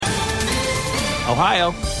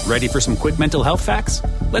Ohio, ready for some quick mental health facts?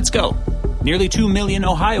 Let's go. Nearly 2 million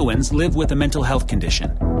Ohioans live with a mental health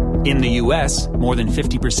condition. In the U.S., more than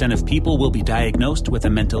 50% of people will be diagnosed with a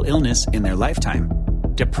mental illness in their lifetime.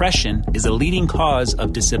 Depression is a leading cause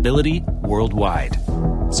of disability worldwide.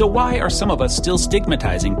 So why are some of us still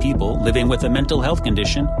stigmatizing people living with a mental health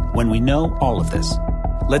condition when we know all of this?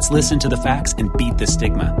 Let's listen to the facts and beat the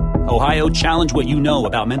stigma. Ohio, challenge what you know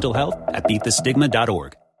about mental health at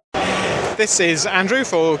beatthestigma.org. This is Andrew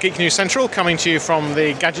for Geek News Central, coming to you from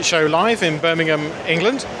the Gadget Show live in Birmingham,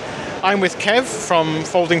 England. I'm with Kev from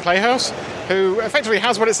Folding Playhouse, who effectively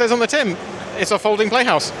has what it says on the tin. It's a folding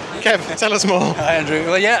playhouse. Kev, tell us more. Hi, Andrew.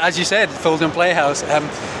 Well, yeah, as you said, Folding Playhouse.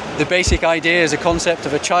 The basic idea is a concept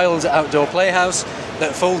of a child's outdoor playhouse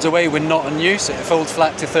that folds away when not in use. It folds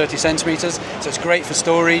flat to 30 centimetres, so it's great for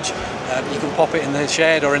storage. You can pop it in the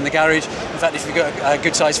shed or in the garage. In fact, if you've got a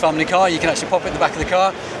good-sized family car, you can actually pop it in the back of the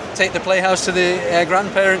car, take the playhouse to the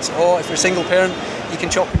grandparents, or if you're a single parent, you can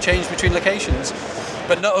chop and change between locations.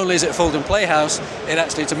 But not only is it a folding playhouse,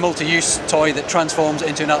 it's a multi-use toy that transforms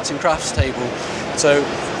into an arts and crafts table. So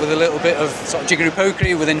with a little bit of sort of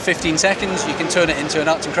jiggery-pokery, within 15 seconds you can turn it into an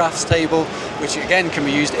arts and crafts table, which again can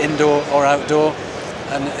be used indoor or outdoor.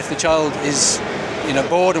 And if the child is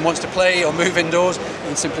bored and wants to play or move indoors, you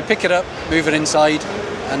can simply pick it up, move it inside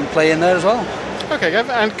and play in there as well. Okay,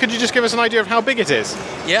 and could you just give us an idea of how big it is?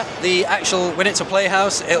 Yeah, when it's a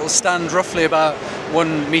playhouse, it'll stand roughly about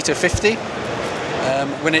 1.50 metre.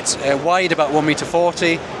 When it's wide, about 1.40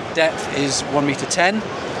 metre, depth is 1.10 metre.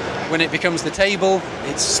 When it becomes the table,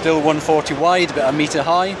 it's still 1.40 wide, about 1 metre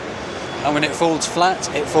high. And when it folds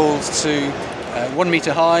flat, it folds to 1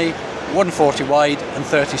 metre high, 1.40 wide, and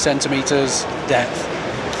 30 centimetres depth.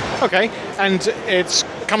 Okay, and it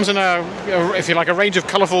comes in a range of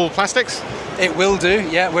colourful plastics? It will do,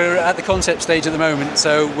 yeah. We're at the concept stage at the moment,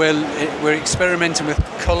 so we're experimenting with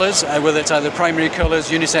colours, whether it's either primary colours,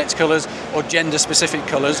 unisex colours, or gender-specific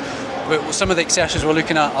colours. But some of the accessories we're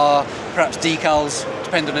looking at are perhaps decals,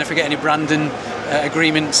 depending on if we get any branding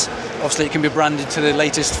agreements. Obviously, it can be branded to the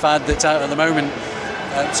latest fad that's out at the moment.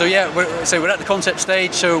 We're at the concept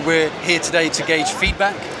stage, so we're here today to gauge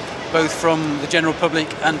feedback, both from the general public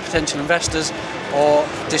and potential investors, or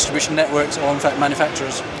distribution networks, or in fact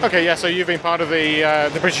manufacturers. Okay, yeah, so you've been part of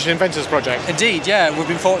the British Inventors Project. Indeed, yeah, we've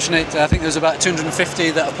been fortunate. I think there's about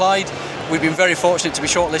 250 that applied. We've been very fortunate to be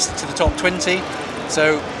shortlisted to the top 20.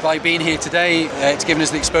 So by being here today, it's given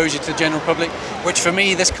us the exposure to the general public, which for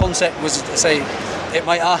me, this concept was,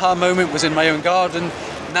 my aha moment was in my own garden.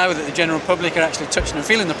 Now that the general public are actually touching and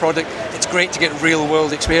feeling the product, it's great to get real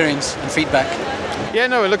world experience and feedback. Yeah,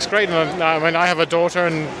 no, it looks great. And I have a daughter,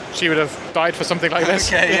 and she would have died for something like this.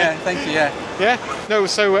 Okay, yeah, thank you. Yeah. Yeah. No,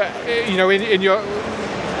 so in your,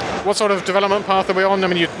 what sort of development path are we on? I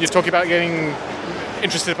mean, you're talking about getting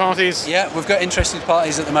interested parties. Yeah, we've got interested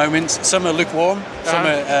parties at the moment. Some are lukewarm, some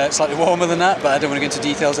are slightly warmer than that, but I don't want to get into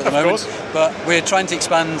details at the moment. Course. But we're trying to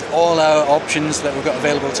expand all our options that we've got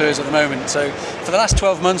available to us at the moment. So for the last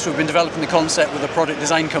 12 months, we've been developing the concept with a product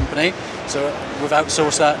design company. So we've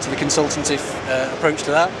outsourced that to the consultancy approach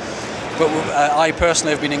to that. But I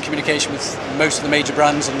personally have been in communication with most of the major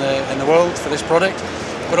brands in the world for this product.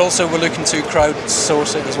 But also we're looking to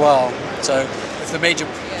crowdsource it as well. So if the major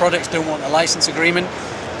products don't want a license agreement,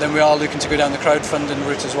 then we are looking to go down the crowdfunding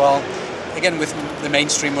route as well. Again, with the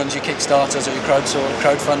mainstream ones, your Kickstarters or your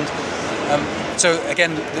crowdfund. So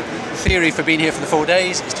again, the theory for being here for the 4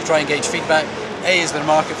 days is to try and gauge feedback. A, is there a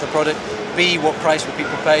market for the product? B, what price will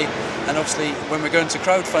people pay? And obviously, when we're going to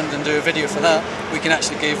crowdfund and do a video for that, we can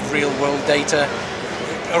actually give real-world data.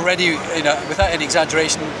 Already, without any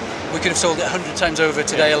exaggeration, we could have sold it 100 times over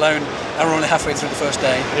today alone, and we're only halfway through the first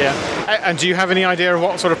day. Yeah. And do you have any idea of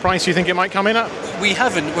what sort of price you think it might come in at? We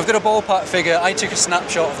haven't. We've got a ballpark figure. I took a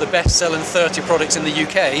snapshot of the best-selling 30 products in the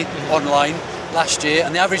UK online last year,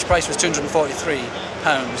 and the average price was £243.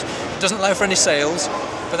 It doesn't allow for any sales,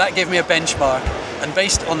 but that gave me a benchmark. And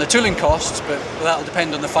based on the tooling costs, but that'll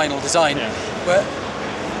depend on the final design, but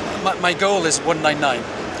my goal is £199.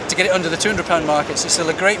 To get it under the £200 market, it's still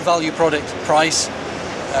a great value product price.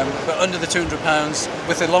 But under the £200,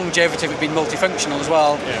 with the longevity of it being multifunctional as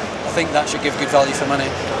well, I think that should give good value for money.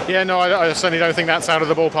 Yeah, no, I certainly don't think that's out of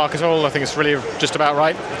the ballpark at all. I think it's really just about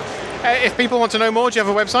right. If people want to know more, do you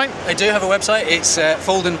have a website? I do have a website. It's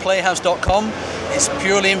foldingplayhouse.com. It's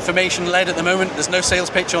purely information-led at the moment. There's no sales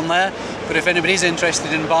pitch on there. But if anybody's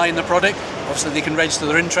interested in buying the product, obviously they can register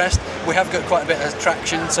their interest. We have got quite a bit of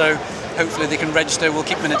traction, so hopefully they can register. We'll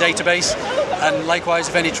keep them in a database. And likewise,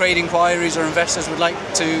 if any trade inquiries or investors would like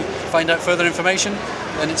to find out further information,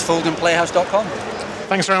 then it's foldingplayhouse.com.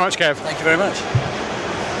 Thanks very much, Kev. Thank you very much.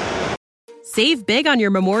 Save big on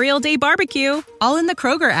your Memorial Day barbecue, all in the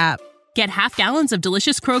Kroger app. Get half gallons of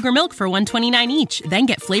delicious Kroger milk for $1.29 each. Then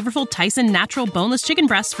get flavorful Tyson natural boneless chicken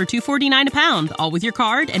breasts for $2.49 a pound, all with your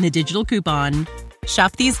card and a digital coupon.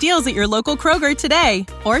 Shop these deals at your local Kroger today,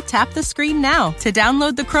 or tap the screen now to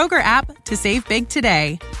download the Kroger app to save big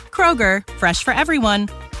today. Kroger, fresh for everyone.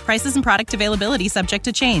 Prices and product availability subject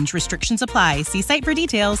to change. Restrictions apply. See site for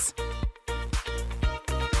details.